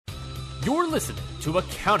You're listening to a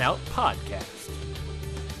Countout Podcast.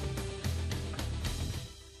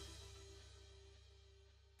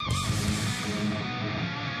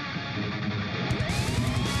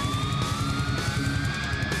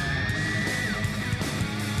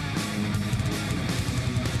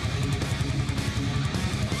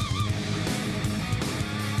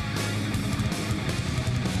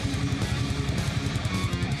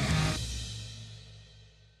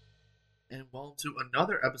 And welcome to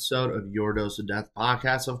another episode of Your Dose of Death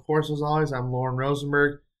podcast. Of course, as always, I'm Lauren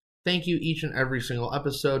Rosenberg. Thank you each and every single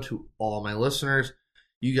episode to all my listeners.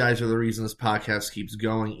 You guys are the reason this podcast keeps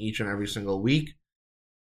going each and every single week.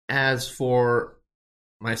 As for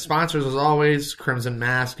my sponsors, as always, Crimson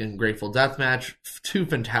Mask and Grateful Deathmatch, two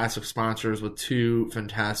fantastic sponsors with two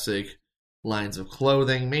fantastic lines of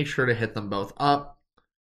clothing. Make sure to hit them both up.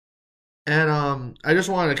 And I just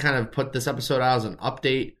wanted to kind of put this episode out as an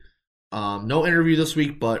update. No interview this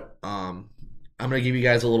week, but I'm going to give you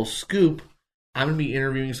guys a little scoop. I'm going to be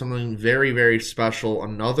interviewing something very, very special.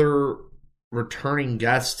 Another returning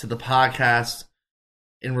guest to the podcast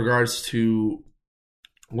in regards to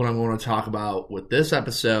what I'm going to talk about with this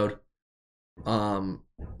episode.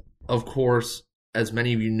 Of course, as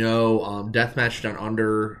many of you know, Deathmatch Down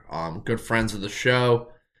Under, good friends of the show,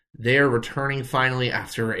 they're returning finally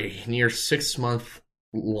after a near 6-month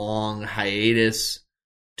long hiatus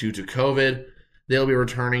due to COVID. They'll be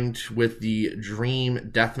returning with the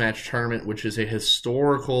D.R.E.A.M Deathmatch Tournament, which is a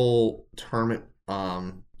historical tournament,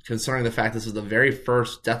 considering the fact this is the very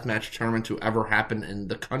first deathmatch tournament to ever happen in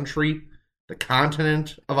the country, the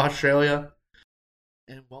continent of Australia.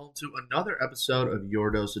 And welcome to another episode of Your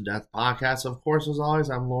Dose of Death podcast. Of course, as always,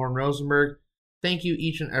 I'm Lauren Rosenberg. Thank you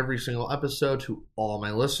each and every single episode to all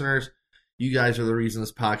my listeners. You guys are the reason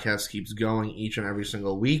this podcast keeps going each and every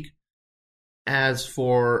single week. As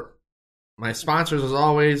for my sponsors, as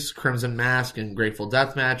always, Crimson Mask and Grateful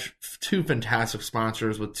Deathmatch, two fantastic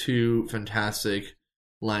sponsors with two fantastic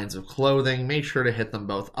lines of clothing. Make sure to hit them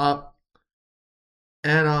both up.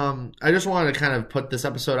 And I just wanted to kind of put this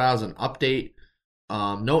episode out as an update.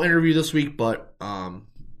 No interview this week, but I'm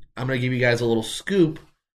going to give you guys a little scoop.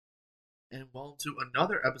 And welcome to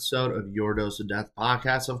another episode of Your Dose of Death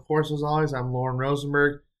podcast. Of course, as always, I'm Lauren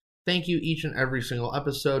Rosenberg. Thank you each and every single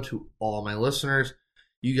episode to all my listeners.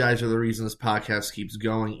 You guys are the reason this podcast keeps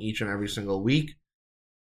going each and every single week.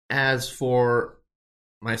 As for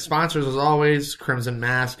my sponsors, as always, Crimson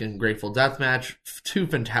Mask and Grateful Deathmatch, two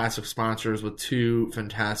fantastic sponsors with two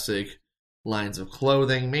fantastic lines of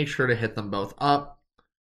clothing. Make sure to hit them both up.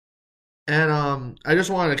 And I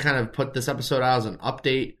just wanted to kind of put this episode out as an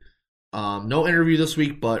update. No interview this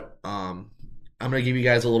week, but I'm going to give you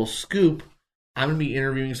guys a little scoop. I'm going to be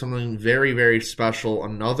interviewing something very, very special.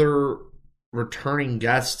 Another returning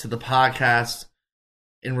guest to the podcast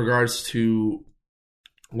in regards to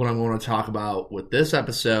what I'm going to talk about with this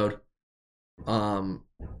episode.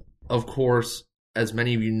 Of course, as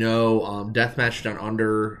many of you know, Deathmatch Down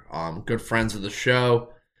Under, good friends of the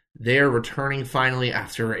show, they're returning finally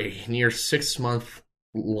after a near 6-month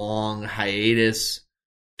long hiatus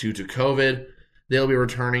due to COVID. They'll be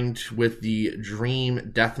returning with the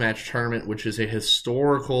D.R.E.A.M Deathmatch Tournament, which is a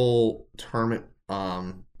historical tournament,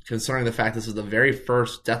 considering the fact this is the very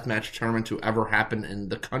first deathmatch tournament to ever happen in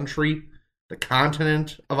the country, the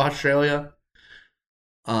continent of Australia.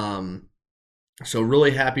 So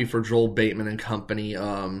really happy for Joel Bateman and company.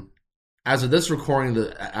 As of this recording,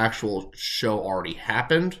 the actual show already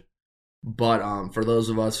happened, but for those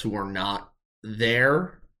of us who are not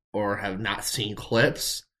there or have not seen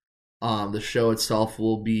clips, the show itself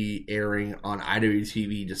will be airing on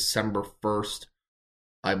IWTV December 1st,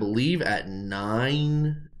 I believe at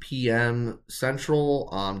 9 p.m.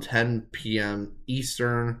 Central, 10 p.m.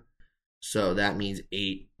 Eastern. So that means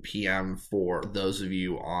 8 p.m. for those of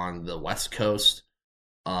you on the West Coast.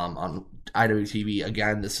 On IWTV,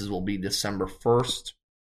 again, will be December 1st.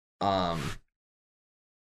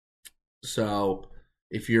 So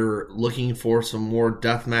if you're looking for some more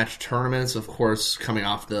deathmatch tournaments, of course, coming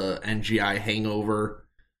off the NGI hangover,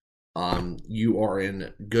 you are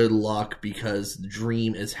in good luck because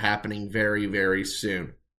D.R.E.A.M is happening very, very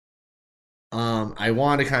soon. I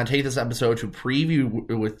wanted to kind of take this episode to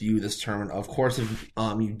preview with you this tournament. Of course, if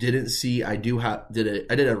you didn't see, I did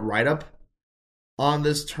a write-up on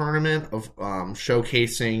this tournament of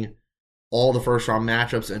showcasing all the first round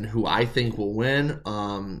matchups and who I think will win.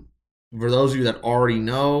 For those of you that already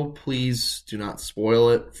know, please do not spoil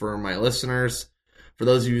it for my listeners. For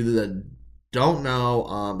those of you that don't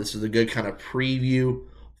know, this is a good kind of preview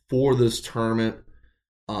for this tournament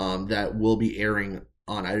that will be airing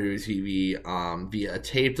on IWTV via a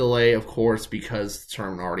tape delay, of course, because the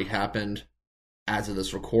tournament already happened as of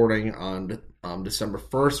this recording on December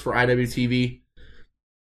 1st for IWTV.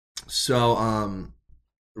 So,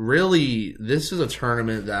 really, this is a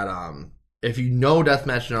tournament that, if you know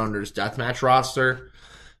Deathmatch Down Under's deathmatch roster,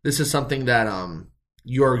 this is something that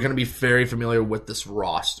you're going to be very familiar with this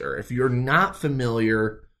roster. If you're not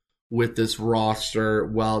familiar with this roster,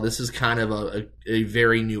 well, this is kind of a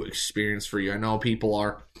very new experience for you. I know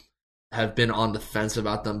people have been on the fence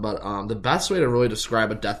about them, but the best way to really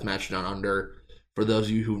describe a Deathmatch Down Under, for those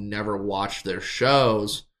of you who never watched their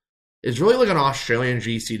shows, is really like an Australian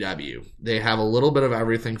GCW. They have a little bit of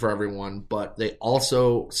everything for everyone, but they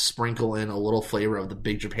also sprinkle in a little flavor of the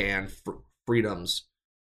Big Japan Freedoms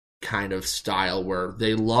kind of style, where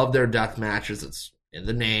they love their death matches. It's in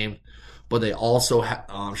the name, but they also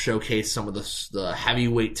showcase some of the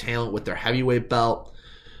heavyweight talent with their heavyweight belt,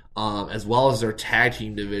 as well as their tag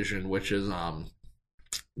team division, which is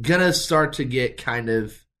gonna start to get kind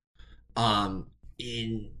of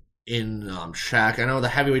in check. I know the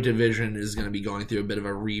heavyweight division is going to be going through a bit of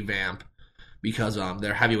a revamp because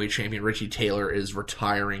their heavyweight champion Richie Taylor is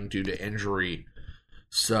retiring due to injury.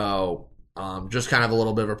 So just kind of a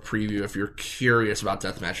little bit of a preview if you're curious about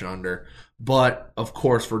Deathmatch Down Under. But of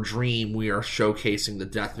course, for D.R.E.A.M, we are showcasing the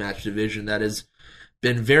deathmatch division that has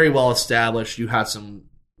been very well established. You have some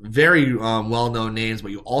very well-known names,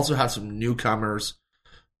 but you also have some newcomers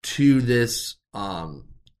to this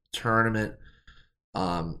tournament.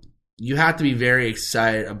 You have to be very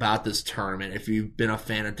excited about this tournament if you've been a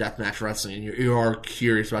fan of deathmatch wrestling and you are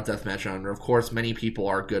curious about Deathmatch Down Under. Of course, many people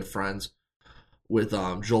are good friends with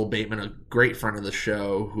Joel Bateman, a great friend of the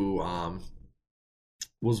show, who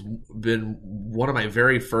was been one of my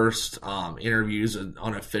very first interviews, an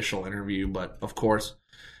unofficial interview. But of course,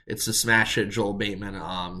 it's the smash hit Joel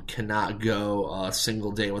Bateman. Cannot go a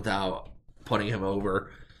single day without putting him over.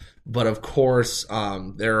 But of course,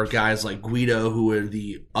 there are guys like Guido, who are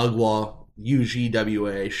the UGWA,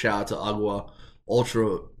 UGWA, shout out to UGWA,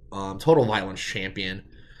 Ultra Total Violence champion.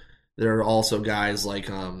 There are also guys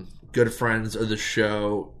like good friends of the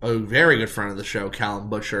show, a very good friend of the show,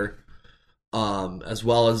 Callum Butcher, as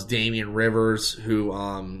well as Damian Rivers,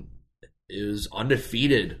 who is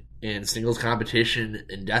undefeated in singles competition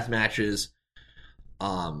in death matches.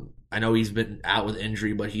 I know he's been out with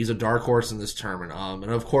injury, but he's a dark horse in this tournament. And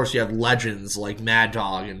of course, you have legends like Mad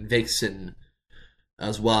Dog and Vixen,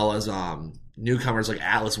 as well as newcomers like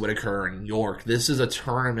Atlas Whitaker and York. This is a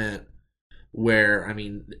tournament where, I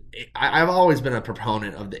mean, I've always been a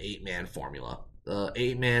proponent of the 8-man formula. The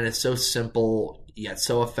 8-man is so simple, yet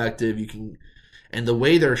so effective. And the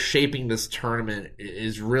way they're shaping this tournament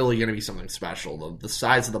is really going to be something special. The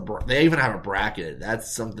size of they even have a bracket.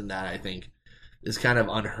 That's something that I think is kind of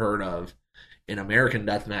unheard of in American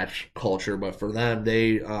deathmatch culture, but for them,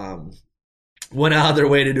 they went out of their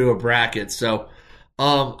way to do a bracket. So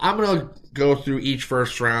I'm going to go through each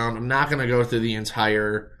first round. I'm not going to go through the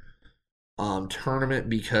entire tournament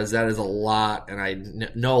because that is a lot, and I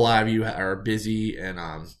know a lot of you are busy, and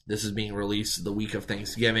this is being released the week of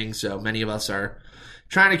Thanksgiving, so many of us are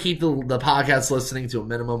trying to keep the podcast listening to a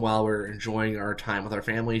minimum while we're enjoying our time with our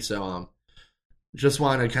family. So just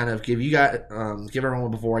want to kind of give you guys, give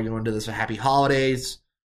everyone before I go into this a happy holidays,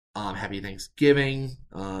 happy Thanksgiving.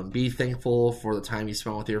 Be thankful for the time you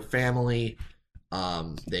spent with your family.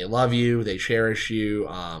 They love you, they cherish you.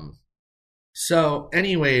 So,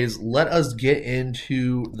 anyways, let us get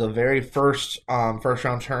into the very first round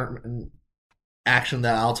tournament action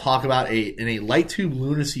that I'll talk about in a light tube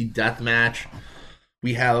lunacy death match.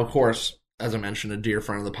 We have, of course, as I mentioned, a dear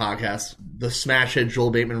friend of the podcast, the smash hit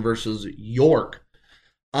Joel Bateman versus York.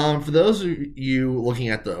 For those of you looking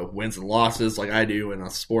at the wins and losses like I do in a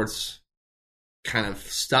sports kind of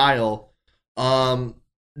style,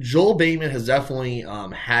 Joel Bateman has definitely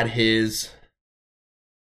had his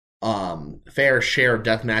fair share of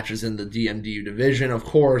death matches in the DMDU division. Of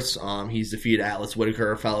course, he's defeated Atlas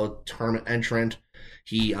Whitaker, a fellow tournament entrant.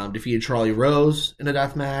 He defeated Charlie Rose in a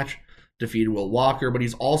death match, defeated Will Walker, but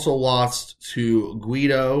he's also lost to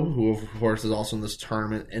Guido, who of course is also in this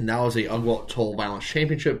tournament, and that was a UGWA Total Violence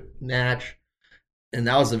Championship match, and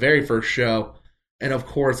that was the very first show. And of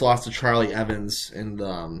course, lost to Charlie Evans in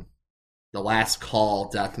the last call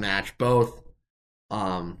death match. Both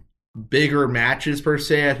bigger matches per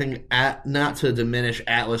se. I think not to diminish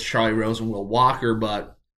Atlas, Charlie Rose, and Will Walker,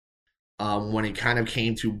 but when it kind of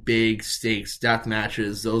came to big stakes death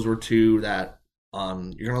matches, those were two that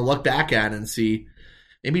you're going to look back at and see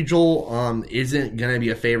maybe Joel isn't going to be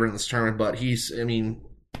a favorite in this tournament, but he's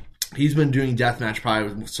been doing deathmatch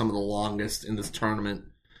probably with some of the longest in this tournament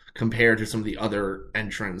compared to some of the other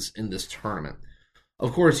entrants in this tournament.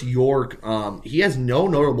 Of course, York, he has no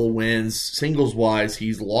notable wins singles-wise.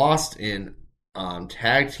 He's lost in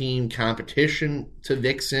tag team competition to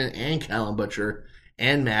Vixen and Callum Butcher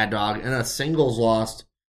and Mad Dog, and a singles loss,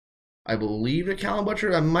 I believe, to Callum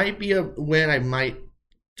Butcher. That might be a win. I might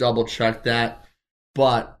double-check that.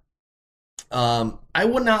 But I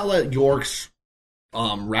would not let York's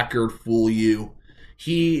record fool you.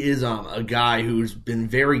 He is a guy who's been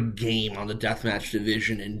very game on the deathmatch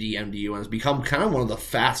division in DMDU and has become kind of one of the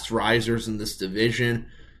fast risers in this division.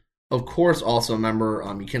 Of course, also remember,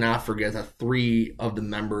 you cannot forget that 3 of the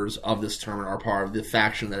members of this tournament are part of the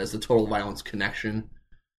faction that is the Total Violence Connection,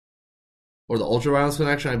 or the Ultra Violence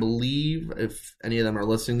Connection, I believe. If any of them are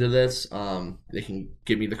listening to this, they can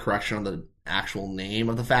give me the correction on the actual name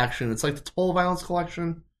of the faction. It's like the Total Violence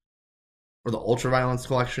Collection, or the Ultra Violence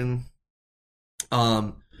Collection.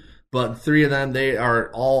 But 3 of them, they are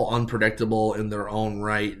all unpredictable in their own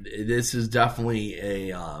right. This is definitely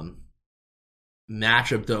a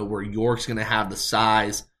matchup, though, where York's going to have the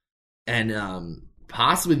size and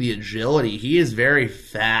possibly the agility. He is very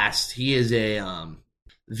fast. He is a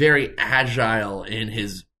very agile in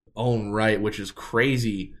his own right, which is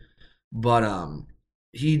crazy. But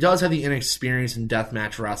he does have the inexperience in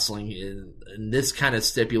deathmatch wrestling in this kind of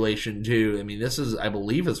stipulation, too. I mean, this is, I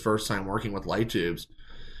believe, his first time working with light tubes.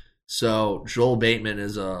 So Joel Bateman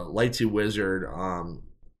is a light tube wizard.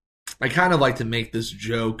 I kind of like to make this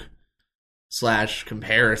joke /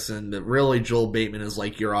 comparison that really Joel Bateman is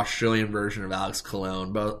like your Australian version of Alex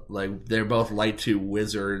Colon. They're both light tube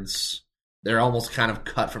wizards. They're almost kind of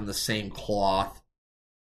cut from the same cloth.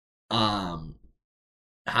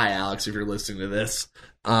 Hi Alex, if you're listening to this.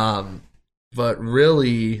 But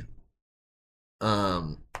really,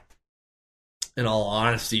 in all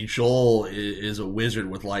honesty, Joel is a wizard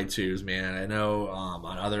with light tubes, man. I know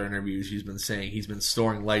on other interviews he's been saying he's been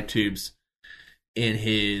storing light tubes in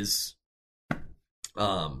his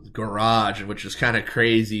garage, which is kind of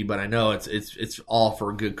crazy, but I know it's all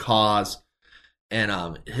for a good cause. And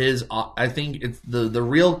I think it's the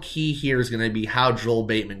real key here is going to be how Joel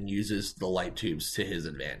Bateman uses the light tubes to his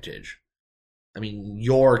advantage. I mean,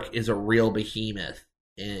 York is a real behemoth,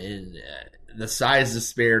 and the size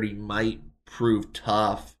disparity might prove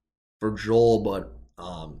tough for Joel, but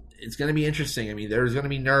it's going to be interesting. I mean, there's going to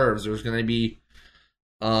be nerves. There's going to be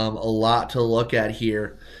a lot to look at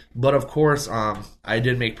here. But of course, I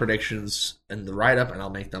did make predictions in the write-up, and I'll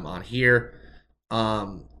make them on here.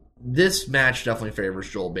 This match definitely favors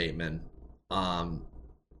Joel Bateman.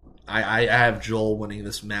 I have Joel winning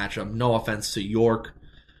this matchup. No offense to York,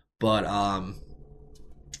 but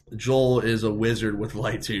Joel is a wizard with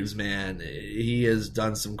light tubes, man. He has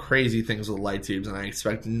done some crazy things with light tubes, and I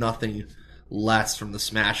expect nothing less from the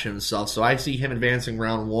Smash himself. So I see him advancing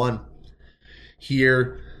round 1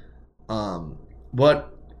 here.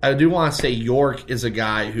 But I do want to say York is a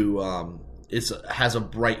guy who has a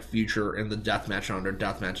bright future in the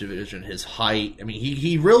deathmatch division. His height, I mean,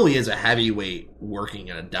 he really is a heavyweight working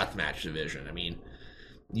in a deathmatch division. I mean,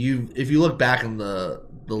 if you look back on the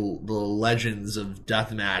legends of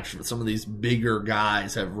deathmatch, some of these bigger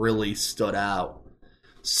guys have really stood out.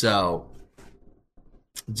 So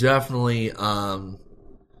definitely a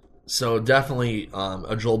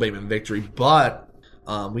Joel Bateman victory, but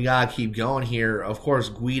we gotta keep going here. Of course,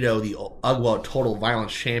 Guido, the Ugwa Total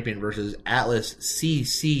Violence champion, versus Atlas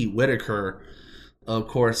C.C. Whitaker. Of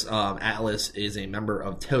course, Atlas is a member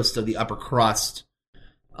of Toast of the Upper Crust.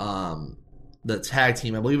 The tag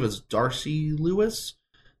team, I believe it was Darcy Lewis,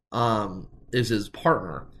 is his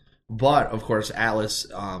partner. But, of course, Atlas,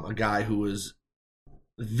 a guy who was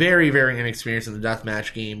very, very inexperienced in the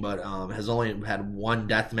deathmatch game, but has only had one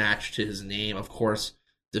deathmatch to his name, of course,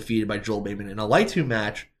 defeated by Joel Bateman in a light tube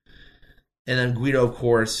match. And then Guido, of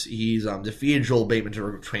course, he's defeated Joel Bateman to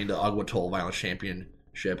retain the Ugwa Total Violence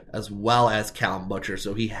Championship, as well as Callum Butcher.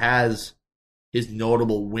 So he has his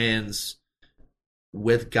notable wins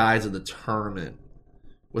with guys of the tournament,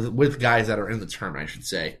 with guys that are in the tournament, I should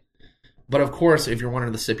say. But of course, if you're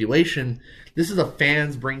wondering the stipulation, this is a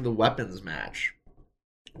fans bring the weapons match,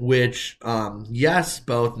 which, yes,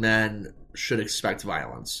 both men should expect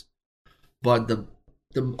violence, but the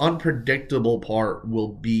unpredictable part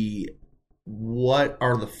will be, what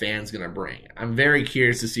are the fans going to bring? I'm very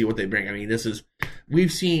curious to see what they bring. I mean,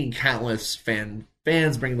 we've seen countless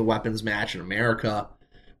fans bring the weapons match in America.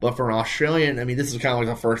 But for an Australian, I mean, this is kind of like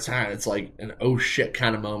the first time. It's like an oh shit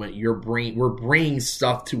kind of moment. We're bringing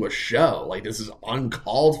stuff to a show. Like, this is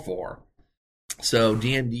uncalled for. So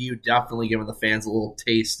DMDU definitely giving the fans a little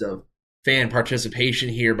taste of fan participation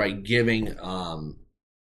here by giving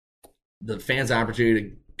the fans the opportunity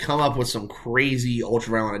to come up with some crazy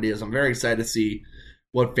ultra-violent ideas. I'm very excited to see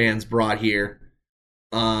what fans brought here.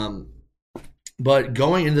 But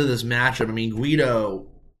going into this matchup, I mean, Guido,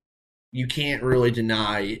 you can't really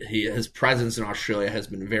deny his presence in Australia has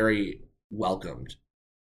been very welcomed.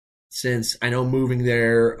 Since I know moving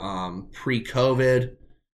there pre-COVID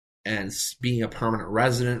and being a permanent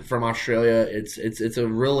resident from Australia, it's a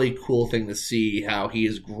really cool thing to see how he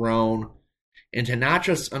has grown into not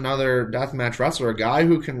just another deathmatch wrestler, a guy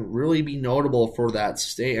who can really be notable for that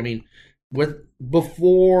state. I mean,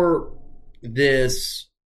 before this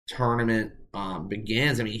tournament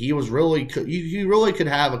begins, I mean, he really could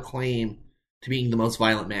have a claim to being the most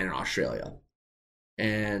violent man in Australia.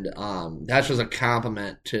 And that's just a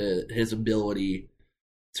compliment to his ability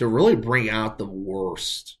to really bring out the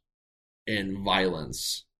worst in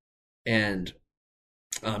violence. And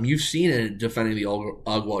you've seen it defending the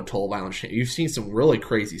Ugwa Toll violence champion. You've seen some really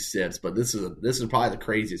crazy sits, but this is probably the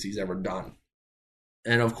craziest he's ever done.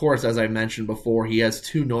 And of course, as I mentioned before, he has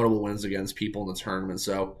 2 notable wins against people in the tournament.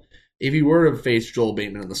 So if he were to face Joel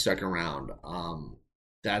Bateman in the second round,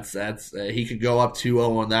 he could go up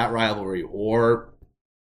 2-0 on that rivalry, or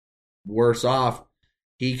worse off,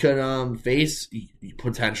 he could face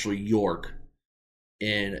potentially York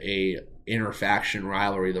in a interfaction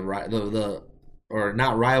rivalry, or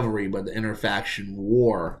not rivalry, but the interfaction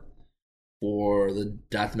war for the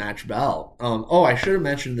deathmatch belt. I should have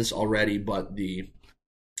mentioned this already, but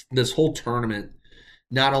this whole tournament,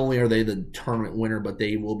 not only are they the tournament winner, but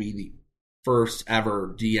they will be the first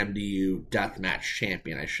ever DMDU deathmatch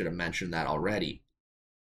champion. I should have mentioned that already.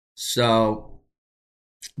 So,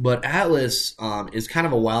 but Atlas is kind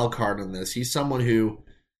of a wild card in this. He's someone who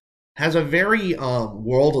has a very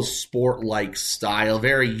world of sport-like style,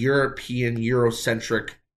 very European,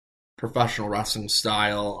 Eurocentric professional wrestling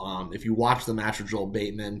style. If you watch the match with Joel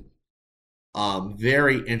Bateman,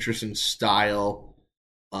 very interesting style,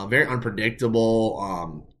 very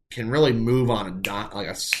unpredictable, can really move on a dot, like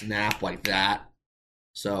a snap like that.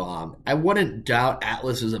 So I wouldn't doubt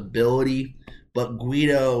Atlas's ability, but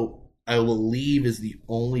Guido, I believe, is the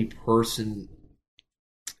only person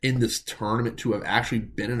in this tournament to have actually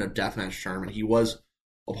been in a deathmatch tournament. He was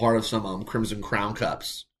a part of some Crimson Crown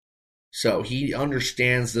Cups. So he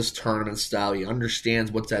understands this tournament style. He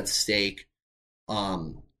understands what's at stake.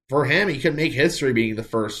 For him, he could make history being the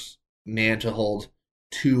first man to hold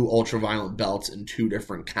 2 ultra-violent belts in 2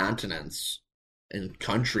 different continents and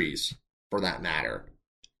countries, for that matter.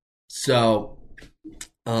 So,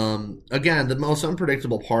 again, the most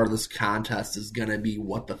unpredictable part of this contest is going to be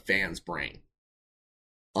what the fans bring.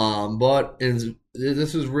 But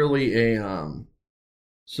this is really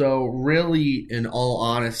so really, in all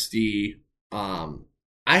honesty, I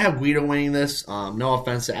have Guido winning this. No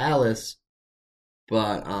offense to Alice,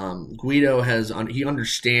 but Guido he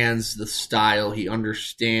understands the style. He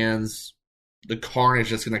understands the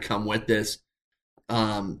carnage that's going to come with this.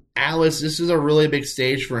 Alice, this is a really big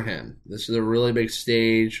stage for him. This is a really big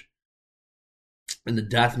stage in the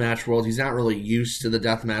deathmatch world. He's not really used to the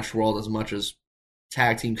deathmatch world as much as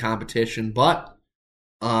tag team competition, but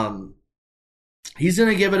he's going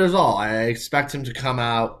to give it his all. I expect him to come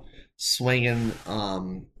out swinging.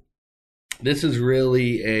 This is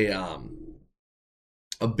really a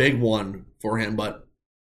big one for him, but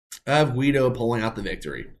I have Guido pulling out the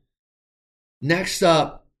victory. Next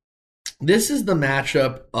up, this is the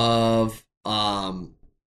matchup of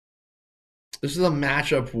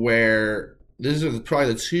where these are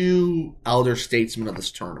probably the 2 elder statesmen of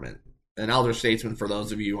this tournament. An elder statesman, for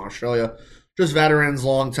those of you in Australia, just veterans,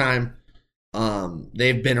 long time.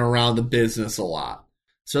 They've been around the business a lot.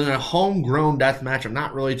 So in a homegrown death match, I'm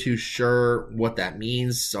not really too sure what that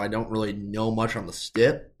means, so I don't really know much on the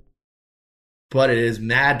stip. But it is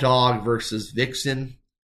Mad Dog versus Vixen.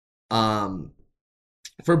 For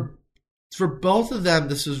both of them,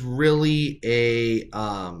 this is really a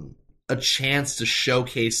chance to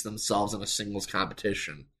showcase themselves in a singles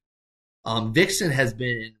competition. Vixen has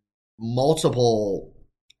been in multiple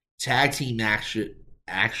tag team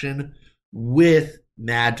action with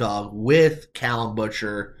Mad Dog, with Callum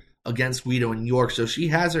Butcher against Guido and York, so she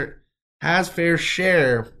has fair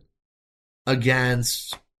share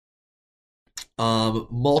against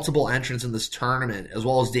multiple entrants in this tournament, as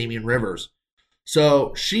well as Damian Rivers.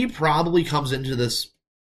 So she probably comes into this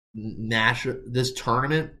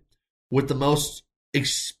tournament with the most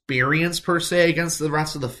experience per se against the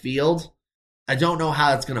rest of the field. I don't know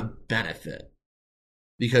how that's going to benefit,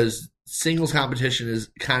 because singles competition is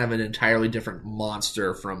kind of an entirely different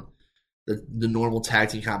monster from the normal tag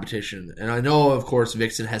team competition. And I know, of course,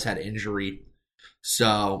 Vixen has had injury,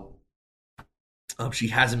 so She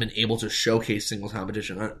hasn't been able to showcase singles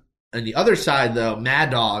competition. On the other side, though,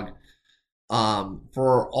 Mad Dog,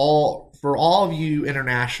 for all of you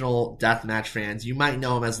international deathmatch fans, you might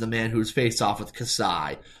know him as the man who's faced off with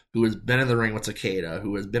Kasai, who has been in the ring with Takeda,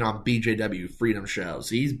 who has been on BJW Freedom shows.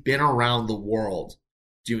 He's been around the world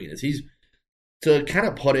doing this. He's, to kind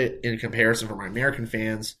of put it in comparison for my American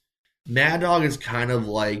fans, Mad Dog is kind of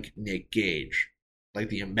like Nick Gage, like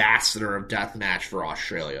the ambassador of deathmatch for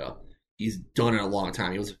Australia. He's done it a long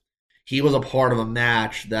time. He was a part of a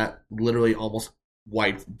match that literally almost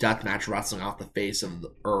wiped deathmatch wrestling off the face of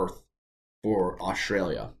the earth for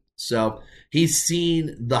Australia. So he's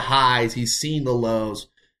seen the highs, he's seen the lows.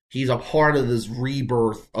 He's a part of this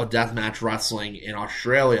rebirth of deathmatch wrestling in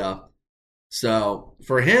Australia. So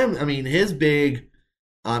for him, I mean, his big,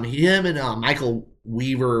 him and Michael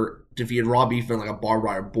Weaver defeated Raw Beef in like a barbed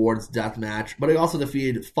wire boards deathmatch, but he also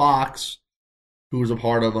defeated Fox, who was a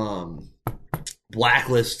part of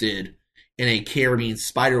Blacklisted in a Caribbean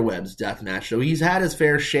Spiderwebs deathmatch. So he's had his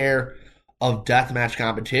fair share of deathmatch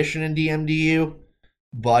competition in DMDU.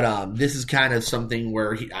 But this is kind of something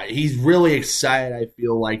where he's really excited, I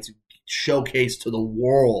feel like, to showcase to the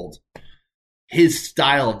world his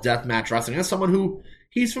style of deathmatch wrestling as someone who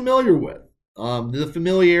he's familiar with. The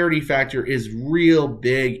familiarity factor is real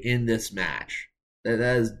big in this match. That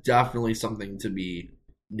is definitely something to be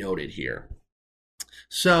noted here.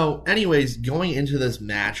 So, anyways, going into this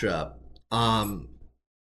matchup,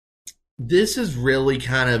 this is really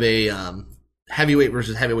kind of a heavyweight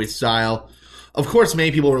versus heavyweight style. Of course,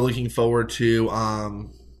 many people were looking forward to,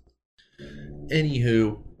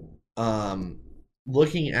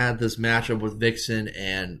 looking at this matchup with Vixen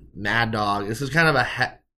and Mad Dog. This is kind of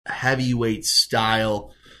a heavyweight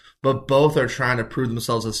style, but both are trying to prove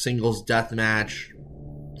themselves as singles deathmatch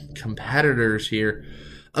competitors here.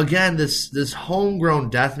 Again, this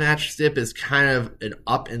homegrown deathmatch stip is kind of an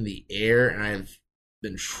up in the air, and I've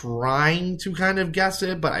been trying to kind of guess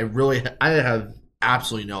it, but I have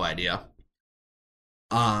absolutely no idea.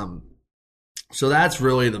 So that's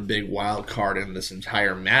really the big wild card in this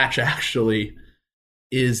entire match, actually,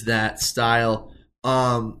 is that style.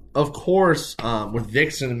 Of course, with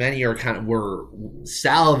Vixen, many were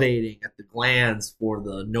salivating at the glands for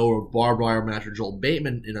the no barbed wire match with Joel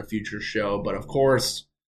Bateman in a future show, but of course,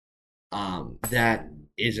 that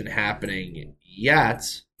isn't happening yet.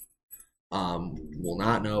 We'll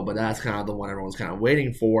not know, but that's kind of the one everyone's kind of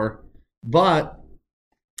waiting for. But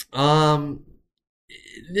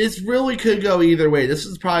this really could go either way. This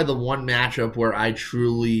is probably the one matchup where I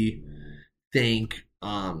truly think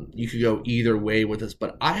you could go either way with this.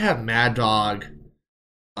 But I have Mad Dog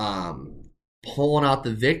pulling out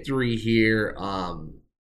the victory here.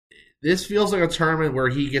 This feels like a tournament where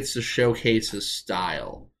he gets to showcase his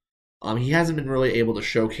style. He hasn't been really able to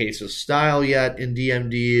showcase his style yet in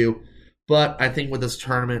DMDU, but I think with this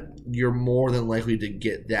tournament, you're more than likely to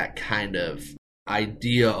get that kind of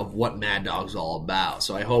idea of what Mad Dog's all about.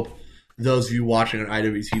 So I hope those of you watching on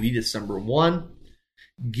IWTV December 1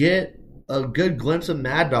 get a good glimpse of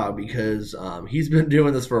Mad Dog, because he's been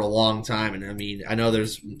doing this for a long time. And I mean, I know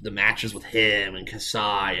there's the matches with him and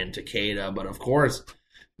Kasai and Takeda, but of course, I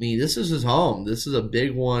mean, this is his home. This is a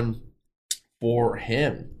big one for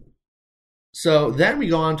him. So then we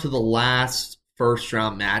go on to the last first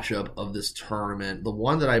round matchup of this tournament, the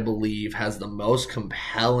one that I believe has the most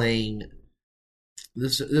compelling.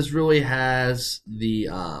 This really has the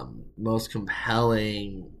most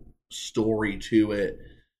compelling story to it.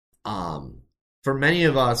 For many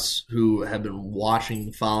of us who have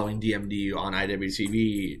been following DMDU on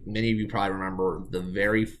IWTV, many of you probably remember the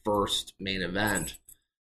very first main event,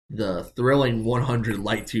 the thrilling 100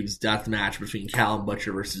 Light Tubes death match between Callum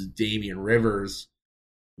Butcher versus Damian Rivers,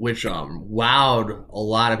 which wowed a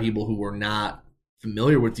lot of people who were not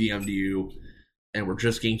familiar with DMDU and were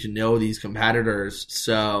just getting to know these competitors.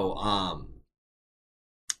 So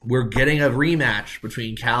we're getting a rematch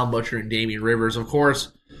between Callum Butcher and Damian Rivers. Of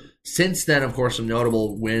course, since then, of course, some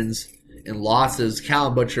notable wins and losses.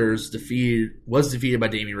 Callum Butcher was defeated by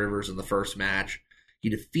Damian Rivers in the first match. He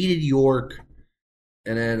defeated York.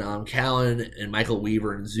 And then Callan and Michael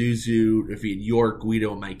Weaver and Zuzu defeated York,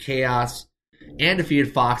 Guido, and Mike Chaos, and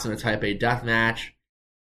defeated Fox in a Type A death match.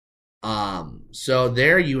 So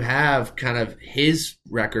there you have kind of his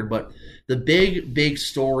record, but the big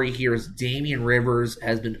story here is Damian Rivers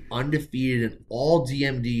has been undefeated in all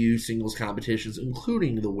DMDU singles competitions,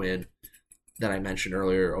 including the win that I mentioned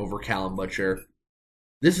earlier over Callum Butcher.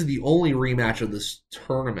 This is the only rematch of this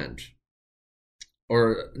tournament.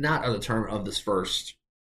 Or not of the tournament, of this first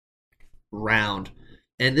round.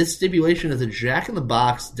 And this stipulation is a Jack in the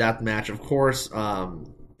Box death match. Of course,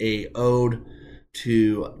 a ode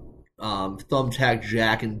to Thumbtack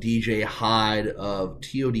Jack and DJ Hyde of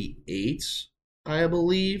TOD8, I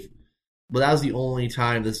believe. But that was the only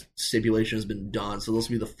time this stipulation has been done. So this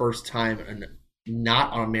will be the first time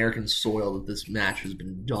not on American soil that this match has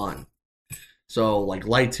been done. So like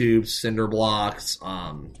light tubes, cinder blocks.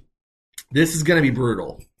 This is going to be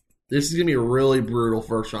brutal. This is going to be a really brutal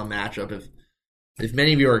first round matchup. If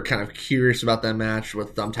many of you are kind of curious about that match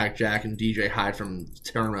with Thumbtack Jack and DJ Hyde from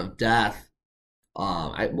Tournament of Death,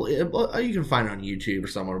 you can find it on YouTube or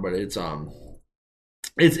somewhere. But it's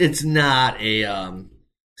not a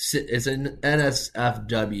it's an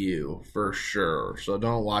NSFW for sure. So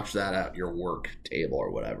don't watch that at your work table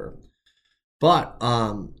or whatever. But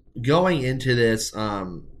going into this,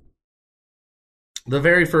 the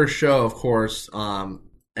very first show, of course, and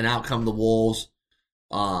out come the Wolves.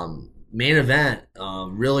 Main event,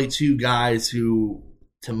 really two guys who,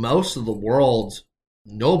 to most of the world,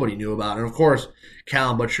 nobody knew about. And of course,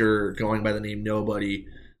 Callum Butcher going by the name Nobody.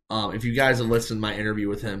 If you guys have listened to my interview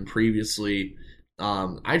with him previously,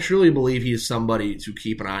 I truly believe he is somebody to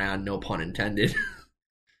keep an eye on, no pun intended.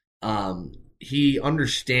 He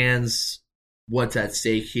understands what's at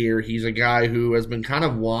stake here. He's a guy who has been kind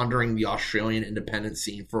of wandering the Australian independent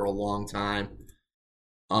scene for a long time.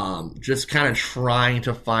 Just kind of trying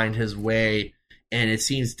to find his way, and it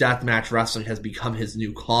seems deathmatch wrestling has become his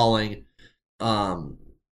new calling. And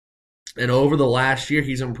over the last year,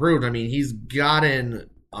 he's improved. I mean, he's gotten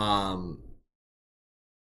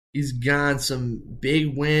some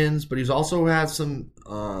big wins, but he's also had some.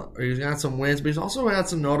 He's got some wins, but he's also had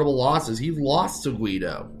some notable losses. He lost to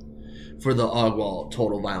Guido for the Ugwal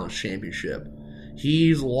Total Violence Championship.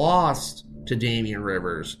 He's lost to Damian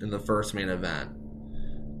Rivers in the first main event.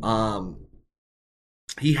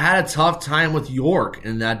 He had a tough time with York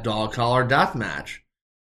in that dog collar death match.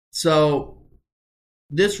 So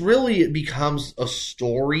this really becomes a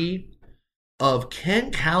story of,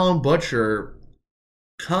 can Callum Butcher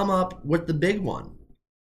come up with the big one?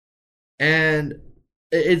 And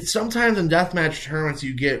it's sometimes in deathmatch tournaments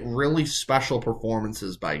you get really special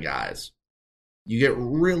performances by guys. You get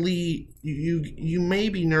really, you may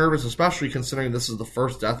be nervous, especially considering this is the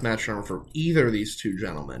first deathmatch tournament for either of these two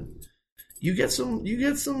gentlemen. You get some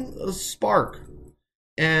spark.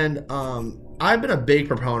 And I've been a big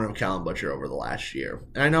proponent of Callum Butcher over the last year.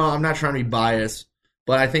 And I know I'm not trying to be biased,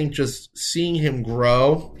 but I think just seeing him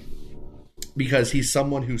grow, because he's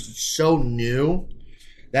someone who's so new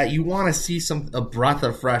that you want to see a breath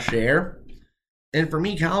of fresh air. And for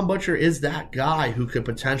me, Callum Butcher is that guy who could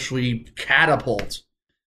potentially catapult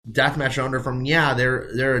deathmatch under from,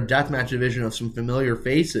 they're a deathmatch division of some familiar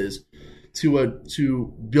faces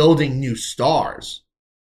to building new stars.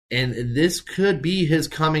 And this could be his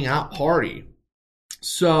coming out party.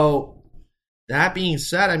 So that being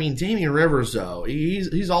said, I mean, Damian Rivers, though,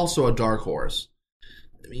 he's also a dark horse.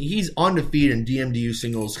 I mean, he's undefeated in DMDU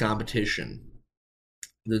singles competition.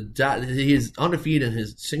 He is undefeated in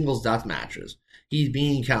his singles death matches. He's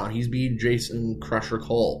beating Count. He's beating Jason Crusher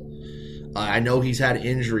Cole. I know he's had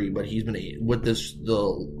injury, but he's been, with the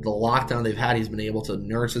lockdown they've had, he's been able to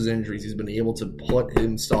nurse his injuries. He's been able to put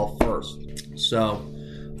himself first. So,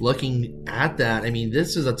 looking at that, I mean,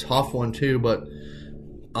 this is a tough one too, but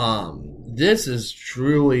this is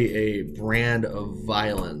truly a brand of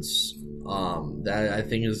violence that I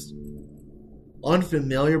think is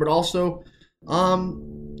unfamiliar, but also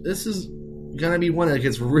this is going to be one that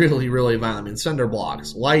gets really, really violent. I mean, cinder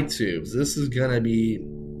blocks, light tubes. This is going to be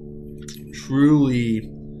truly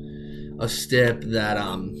a stip that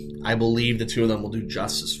I believe the two of them will do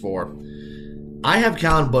justice for. I have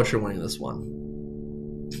Callum Butcher winning this one.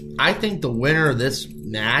 I think the winner of this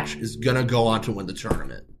match is going to go on to win the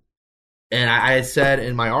tournament. And I said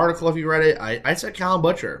in my article, if you read it, I said Callum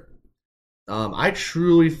Butcher. I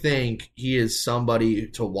truly think he is somebody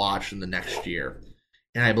to watch in the next year.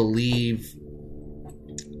 And I believe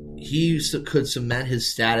he could cement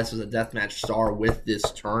his status as a deathmatch star with this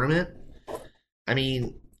tournament. I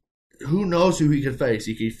mean, who knows who he could face?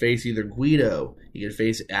 He could face either Guido, he could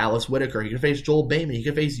face Alice Whitaker, he could face Joel Bateman, he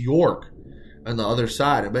could face York on the other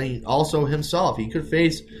side. I mean, also himself. He could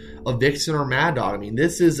face a Vixen or Mad Dog. I mean,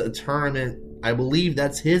 this is a tournament, I believe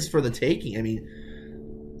that's his for the taking. I mean,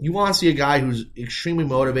 you want to see a guy who's extremely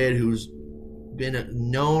motivated, who's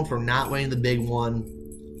been known for not winning the big one.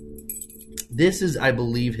 This is, I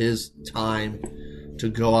believe, his time to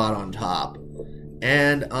go out on top.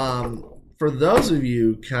 And for those of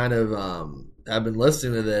you kind of have been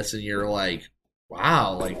listening to this and you're like,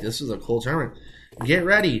 wow, like this is a cool tournament, get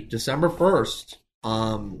ready. December 1st,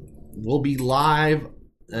 we'll be live.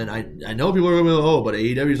 And I know people are going to be like, but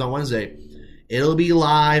AEW is on Wednesday. It'll be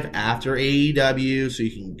live after AEW, so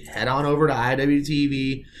you can head on over to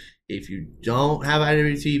IWTV. If you don't have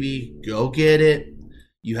IWTV, go get it.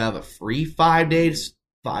 You have a free 5-day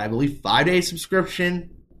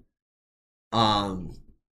subscription.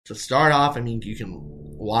 To start off, I mean, you can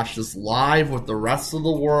watch this live with the rest of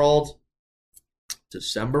the world.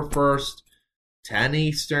 December 1st, 10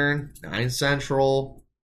 Eastern, 9 Central,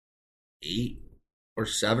 8 or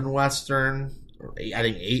 7 Western, or 8, I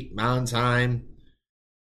think 8 Mountain Time,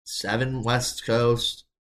 7 West Coast.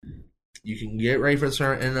 You can get ready for this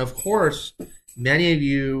tournament. And of course, many of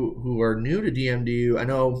you who are new to DMDU, I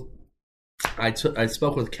know I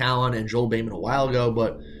spoke with Callan and Joel Bateman a while ago,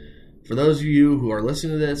 but for those of you who are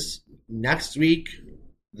listening to this, next week,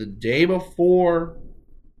 the day before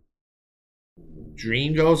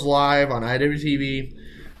D.R.E.A.M goes live on IWTV,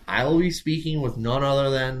 I will be speaking with none other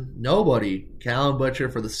than nobody, Callan Butcher,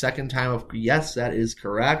 for the second time. Yes, that is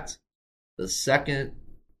correct. The second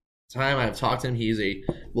time I've talked to him,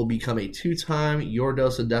 will become a 2-time Your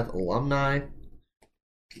Dose of Death alumni.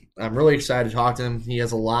 I'm really excited to talk to him. He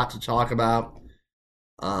has a lot to talk about.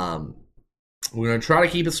 We're going to try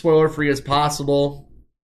to keep it spoiler-free as possible.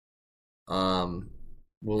 I'll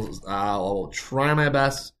try my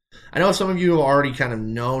best. I know some of you have already kind of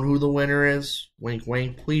known who the winner is. Wink,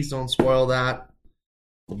 wink. Please don't spoil that.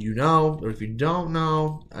 You know, but if you don't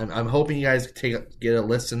know, I'm hoping you guys get a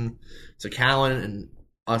listen to Callan and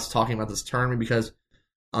us talking about this tournament, because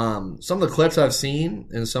some of the clips I've seen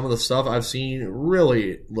and some of the stuff I've seen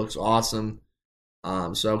really looks awesome.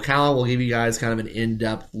 So Callan will give you guys kind of an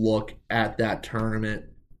in-depth look at that tournament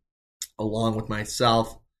along with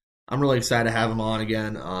myself. I'm really excited to have him on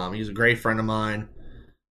again. He's a great friend of mine.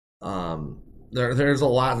 There's a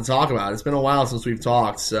lot to talk about. It's been a while since we've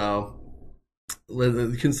talked, so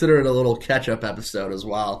consider it a little catch-up episode as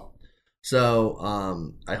well.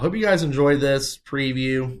 So I hope you guys enjoyed this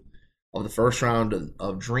preview of the first round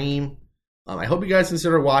of D.R.E.A.M. I hope you guys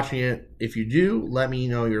consider watching it. If you do, let me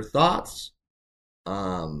know your thoughts.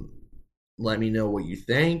 Let me know what you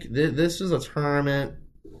think. This is a tournament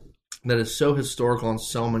that is so historical on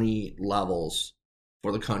so many levels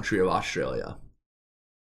for the country of Australia.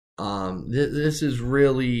 This is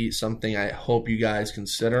really something I hope you guys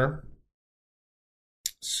consider.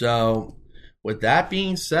 So, with that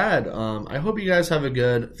being said, I hope you guys have a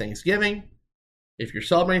good Thanksgiving. If you're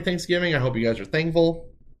celebrating Thanksgiving, I hope you guys are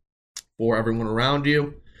thankful for everyone around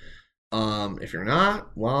you. If you're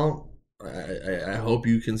not, well, I hope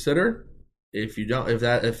you consider. If you don't,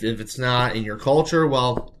 if it's not in your culture,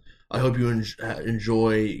 well, I hope you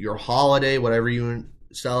enjoy your holiday, whatever you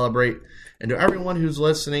celebrate. And to everyone who's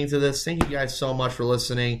listening to this, thank you guys so much for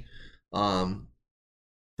listening. From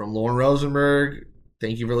Lauren Rosenberg,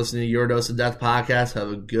 thank you for listening to Your Dose of Death podcast.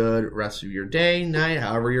 Have a good rest of your day, night,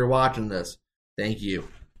 however you're watching this. Thank you.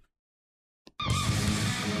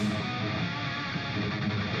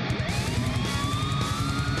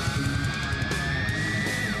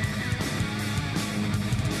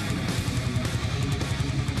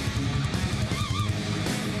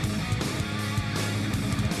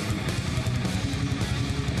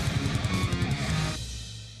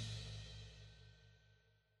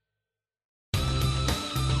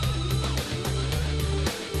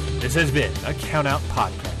 This has been a Count Out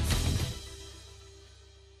Podcast.